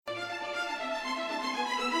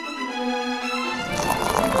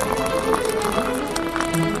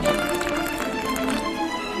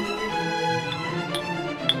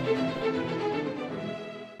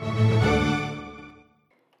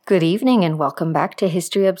Good evening and welcome back to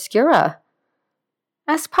History Obscura.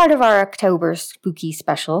 As part of our October spooky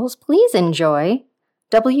specials, please enjoy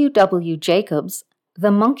W. W. Jacobs'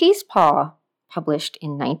 The Monkey's Paw, published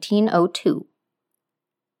in 1902.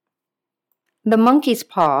 The Monkey's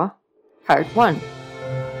Paw, Part 1.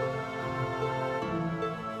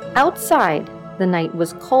 Outside, the night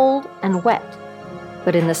was cold and wet,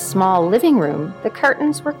 but in the small living room, the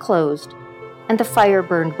curtains were closed and the fire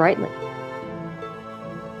burned brightly.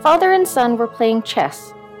 Father and son were playing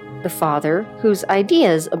chess. The father, whose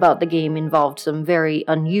ideas about the game involved some very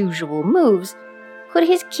unusual moves, put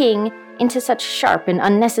his king into such sharp and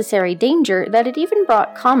unnecessary danger that it even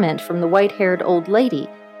brought comment from the white-haired old lady,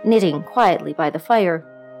 knitting quietly by the fire.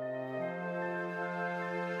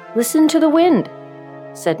 "Listen to the wind,"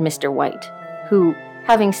 said Mr. White, who,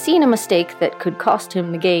 having seen a mistake that could cost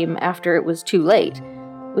him the game after it was too late,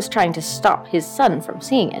 was trying to stop his son from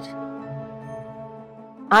seeing it.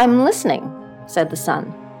 "I'm listening," said the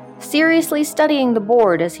son, seriously studying the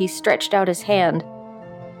board as he stretched out his hand.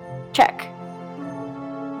 "Check."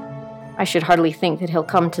 "I should hardly think that he'll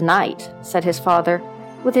come tonight," said his father,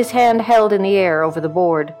 with his hand held in the air over the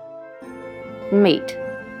board. "Mate,"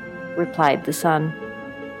 replied the son.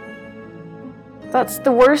 "That's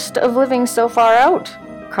the worst of living so far out,"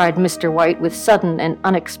 cried Mr. White with sudden and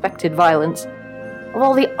unexpected violence. "Of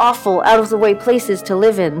all the awful, out-of-the-way places to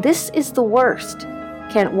live in, this is the worst.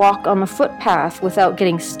 Can't walk on the footpath without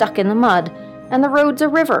getting stuck in the mud, and the road's a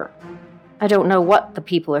river. I don't know what the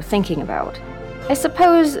people are thinking about. I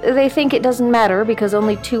suppose they think it doesn't matter because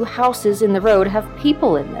only 2 houses in the road have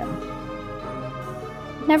people in them."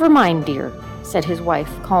 "Never mind, dear," said his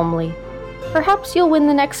wife calmly. "Perhaps you'll win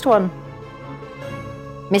the next one."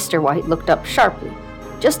 Mr. White looked up sharply,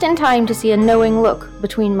 just in time to see a knowing look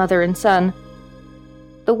between mother and son.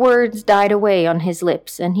 The words died away on his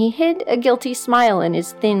lips, and he hid a guilty smile in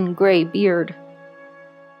his thin gray beard.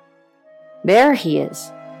 "There he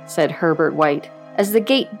is," said Herbert White, as the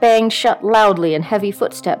gate banged shut loudly and heavy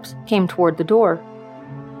footsteps came toward the door.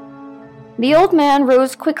 The old man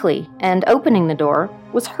rose quickly, and opening the door,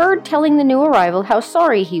 was heard telling the new arrival how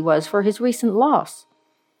sorry he was for his recent loss.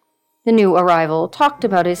 The new arrival talked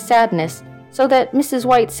about his sadness, so that Mrs.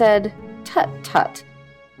 White said, "Tut, tut,"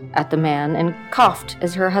 at the man and coughed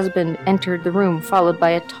as her husband entered the room, followed by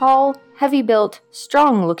a tall, heavy-built,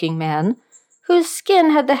 strong-looking man whose skin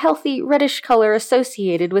had the healthy reddish color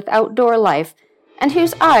associated with outdoor life and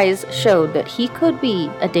whose eyes showed that he could be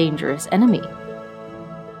a dangerous enemy.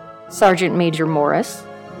 "Sergeant Major Morris,"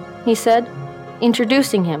 he said,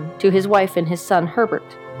 introducing him to his wife and his son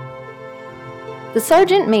Herbert. The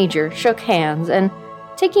sergeant major shook hands and,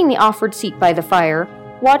 taking the offered seat by the fire,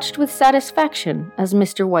 watched with satisfaction as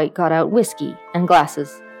Mr. White got out whiskey and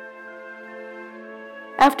glasses.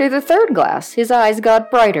 After the 3rd glass, his eyes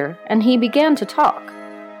got brighter, and he began to talk.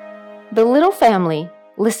 The little family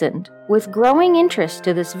listened with growing interest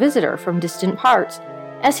to this visitor from distant parts,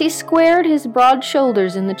 as he squared his broad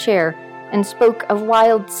shoulders in the chair and spoke of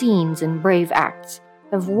wild scenes and brave acts,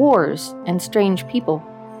 of wars and strange people.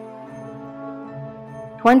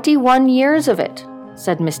 21 years of it,"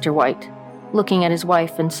 said Mr. White, looking at his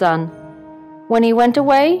wife and son. "When he went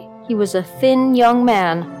away, he was a thin young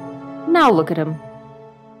man. Now look at him."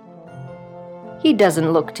 "He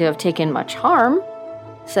doesn't look to have taken much harm,"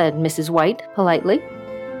 said Mrs. White politely.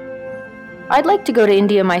 "I'd like to go to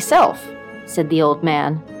India myself," said the old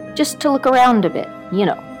man, "just to look around a bit, you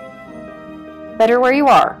know." "Better where you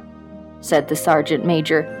are," said the sergeant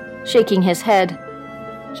major, shaking his head.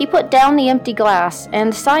 He put down the empty glass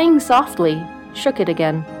and, sighing softly, shook it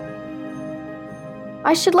again.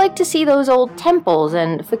 "I should like to see those old temples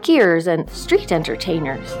and fakirs and street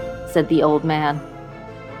entertainers," said the old man.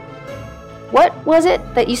 "What was it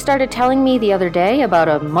that you started telling me the other day about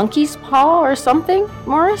a monkey's paw or something,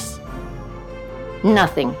 Morris?"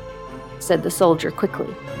 "Nothing," said the soldier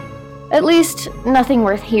quickly. "At least, nothing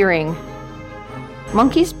worth hearing."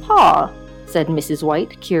 "Monkey's paw?" said Mrs.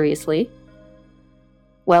 White curiously.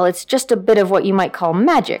 "Well, it's just a bit of what you might call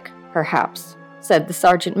magic, perhaps," said the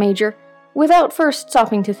sergeant major, without first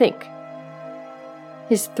stopping to think.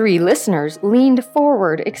 His 3 listeners leaned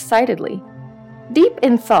forward excitedly. Deep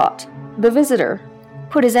in thought, the visitor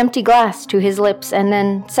put his empty glass to his lips and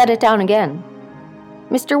then set it down again.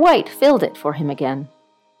 Mr. White filled it for him again.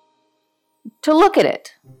 "To look at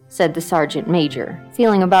it," said the sergeant major,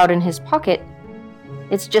 feeling about in his pocket.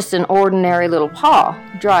 "It's just an ordinary little paw,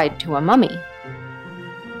 dried to a mummy."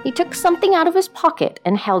 He took something out of his pocket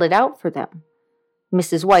and held it out for them.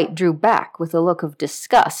 Mrs. White drew back with a look of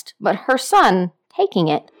disgust, but her son, taking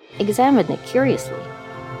it, examined it curiously.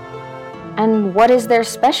 "And what is there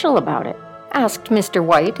special about it?" asked Mr.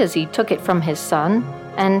 White as he took it from his son,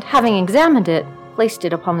 and having examined it, placed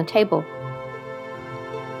it upon the table.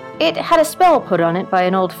 "It had a spell put on it by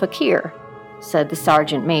an old fakir," said the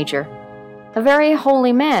sergeant major. "A very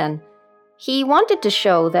holy man. He wanted to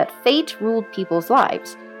show that fate ruled people's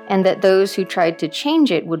lives, and that those who tried to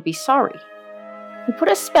change it would be sorry. He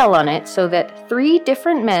put a spell on it so that 3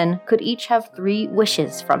 different men could each have 3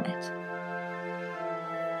 wishes from it."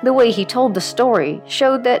 The way he told the story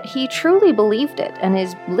showed that he truly believed it, and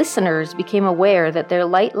his listeners became aware that their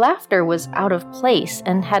light laughter was out of place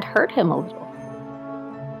and had hurt him a little.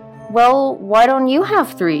 "Well, why don't you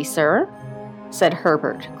have 3, sir?" said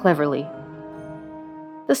Herbert cleverly.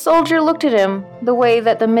 The soldier looked at him the way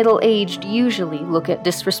that the middle-aged usually look at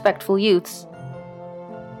disrespectful youths.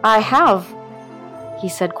 "I have," he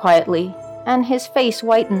said quietly, and his face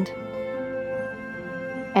whitened.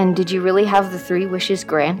 "And did you really have the 3 wishes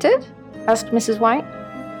granted?" asked Mrs. White.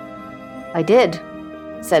 "I did,"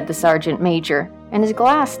 said the sergeant major, and his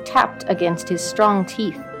glass tapped against his strong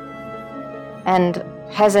teeth. "And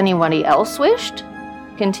has anybody else wished?"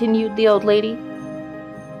 continued the old lady.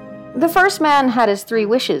 "The first man had his 3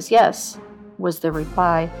 wishes, yes," was the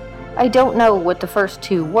reply. "I don't know what the first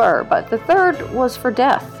 2 were, but the 3rd was for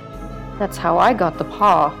death. That's how I got the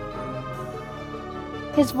paw."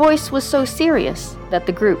 His voice was so serious that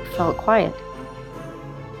the group felt quiet.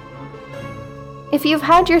 "If you've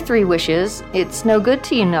had your 3 wishes, it's no good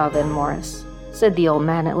to you now then, Morris," said the old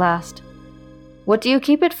man at last. "What do you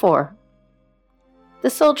keep it for?" The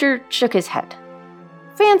soldier shook his head.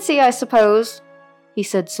 "Fancy, I suppose," he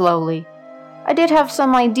said slowly. "I did have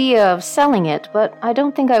some idea of selling it, but I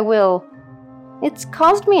don't think I will. It's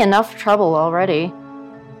caused me enough trouble already.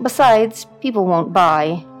 Besides, people won't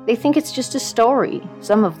buy. They think it's just a story,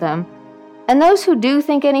 some of them. And those who do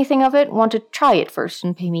think anything of it want to try it first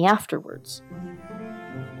and pay me afterwards."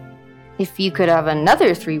 "If you could have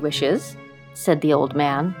another 3 wishes," said the old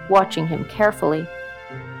man, watching him carefully,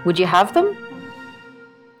 "would you have them?"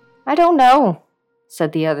 "I don't know,"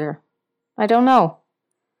 said the other. "I don't know."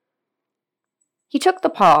 He took the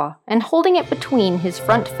paw, and holding it between his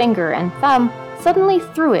front finger and thumb, suddenly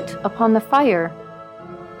threw it upon the fire.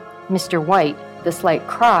 Mr. White, with a slight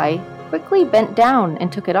cry, quickly bent down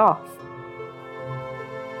and took it off.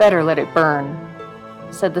 "Better let it burn,"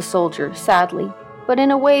 said the soldier sadly, but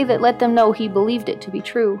in a way that let them know he believed it to be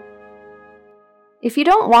true. "If you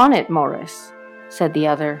don't want it, Morris," said the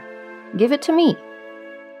other, "give it to me."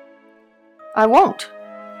 "I won't,"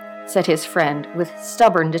 said his friend with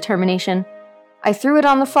stubborn determination. "I threw it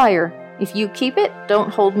on the fire. If you keep it,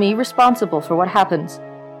 don't hold me responsible for what happens.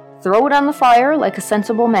 Throw it on the fire like a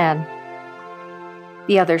sensible man."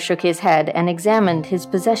 The other shook his head and examined his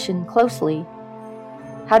possession closely.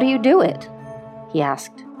 "How do you do it?" he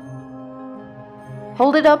asked.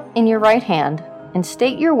 "Hold it up in your right hand and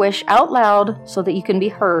state your wish out loud so that you can be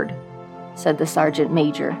heard," said the sergeant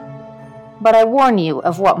major. "But I warn you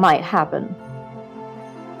of what might happen."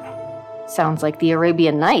 "Sounds like the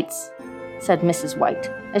Arabian Nights," said Mrs. White,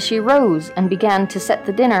 as she rose and began to set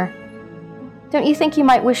the dinner. "Don't you think you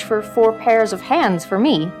might wish for 4 pairs of hands for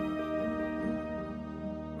me?"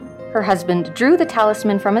 Her husband drew the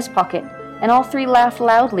talisman from his pocket, and all 3 laughed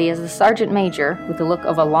loudly as the sergeant major, with a look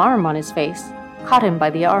of alarm on his face, caught him by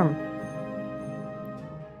the arm.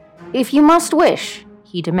 "If you must wish,"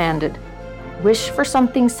 he demanded, "wish for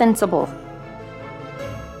something sensible."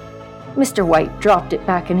 Mr. White dropped it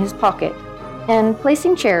back in his pocket, and,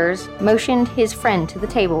 placing chairs, motioned his friend to the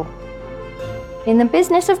table. In the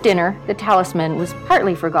business of dinner, the talisman was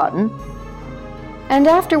partly forgotten, and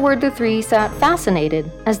afterward the 3 sat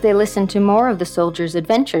fascinated as they listened to more of the soldier's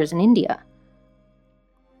adventures in India.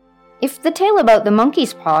 "If the tale about the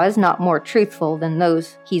monkey's paw is not more truthful than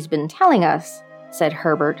those he's been telling us," said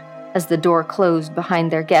Herbert, as the door closed behind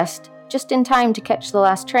their guest, just in time to catch the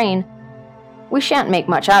last train, "we shan't make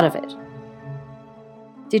much out of it."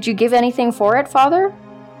 "Did you give anything for it, Father?"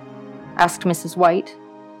 asked Mrs. White,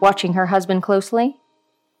 watching her husband closely.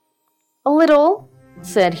 "A little,"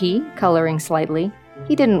 said he, coloring slightly.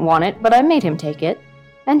 "He didn't want it, but I made him take it,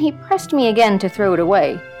 and he pressed me again to throw it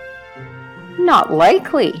away." "Not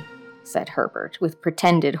likely," said Herbert, with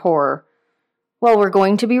pretended horror. "Well, we're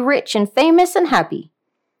going to be rich and famous and happy."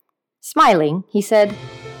 Smiling, he said,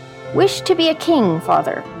 "Wish to be a king,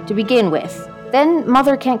 Father, to begin with. Then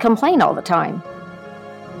Mother can't complain all the time."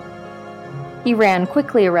 He ran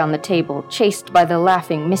quickly around the table, chased by the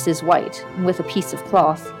laughing Mrs. White, with a piece of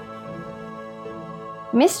cloth.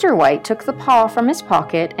 Mr. White took the paw from his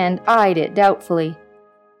pocket and eyed it doubtfully.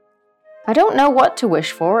 "I don't know what to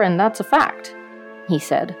wish for, and that's a fact," he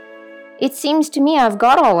said. "It seems to me I've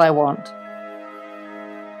got all I want."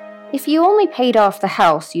 "If you only paid off the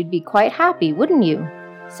house, you'd be quite happy, wouldn't you?"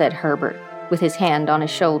 said Herbert, with his hand on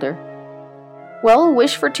his shoulder. "Well,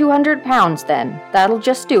 wish for £200 then. That'll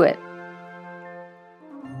just do it."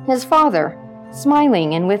 His father,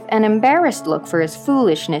 smiling and with an embarrassed look for his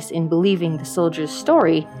foolishness in believing the soldier's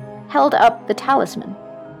story, held up the talisman.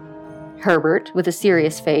 Herbert, with a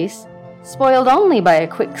serious face, spoiled only by a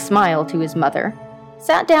quick smile to his mother,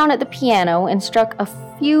 sat down at the piano and struck a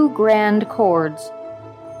few grand chords.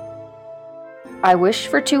 "I wish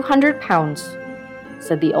for £200,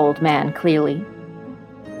 said the old man clearly.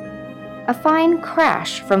 A fine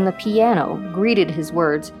crash from the piano greeted his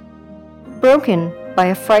words, broken by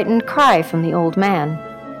a frightened cry from the old man.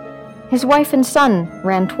 His wife and son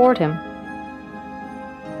ran toward him.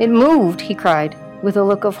 "It moved," he cried, with a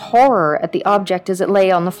look of horror at the object as it lay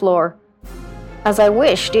on the floor. "As I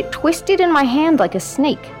wished, it twisted in my hand like a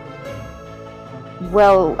snake."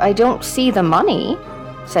 "Well, I don't see the money,"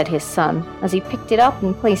 said his son, as he picked it up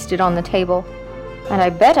and placed it on the table, "and I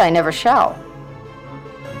bet I never shall."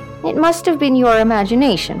 "It must have been your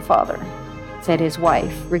imagination, father," said his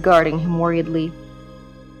wife, regarding him worriedly.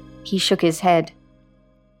 He shook his head.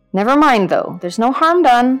 "Never mind, though. There's no harm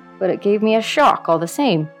done, but it gave me a shock all the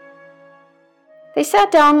same." They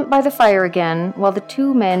sat down by the fire again while the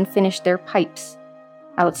two men finished their pipes.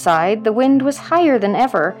 Outside, the wind was higher than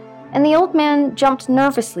ever, and the old man jumped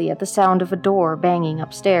nervously at the sound of a door banging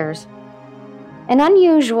upstairs. An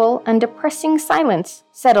unusual and depressing silence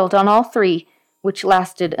settled on all three, which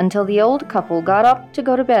lasted until the old couple got up to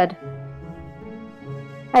go to bed.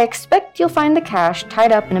 "I expect you'll find the cash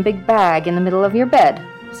tied up in a big bag in the middle of your bed,"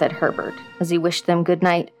 said Herbert, as he wished them good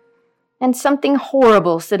night, "and something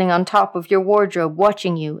horrible sitting on top of your wardrobe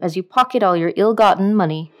watching you as you pocket all your ill-gotten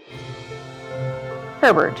money."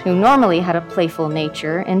 Herbert, who normally had a playful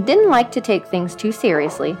nature and didn't like to take things too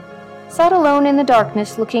seriously, sat alone in the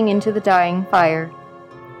darkness looking into the dying fire.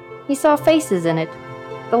 He saw faces in it,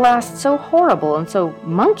 the last so horrible and so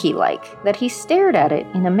monkey-like that he stared at it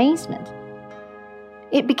in amazement.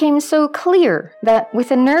 It became so clear that,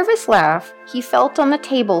 with a nervous laugh, he felt on the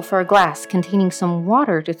table for a glass containing some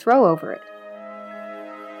water to throw over it.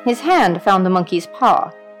 His hand found the monkey's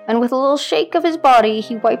paw, and with a little shake of his body,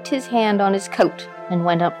 he wiped his hand on his coat and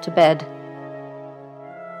went up to bed.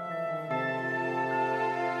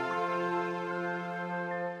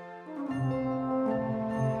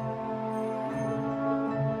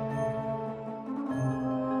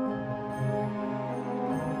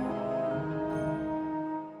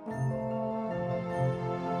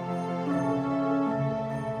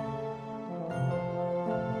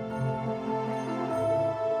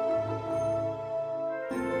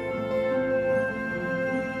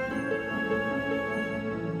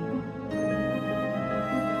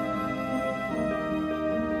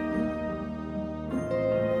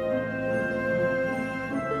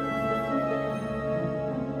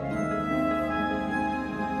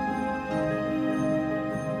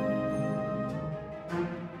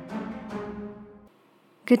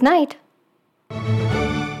 Good night.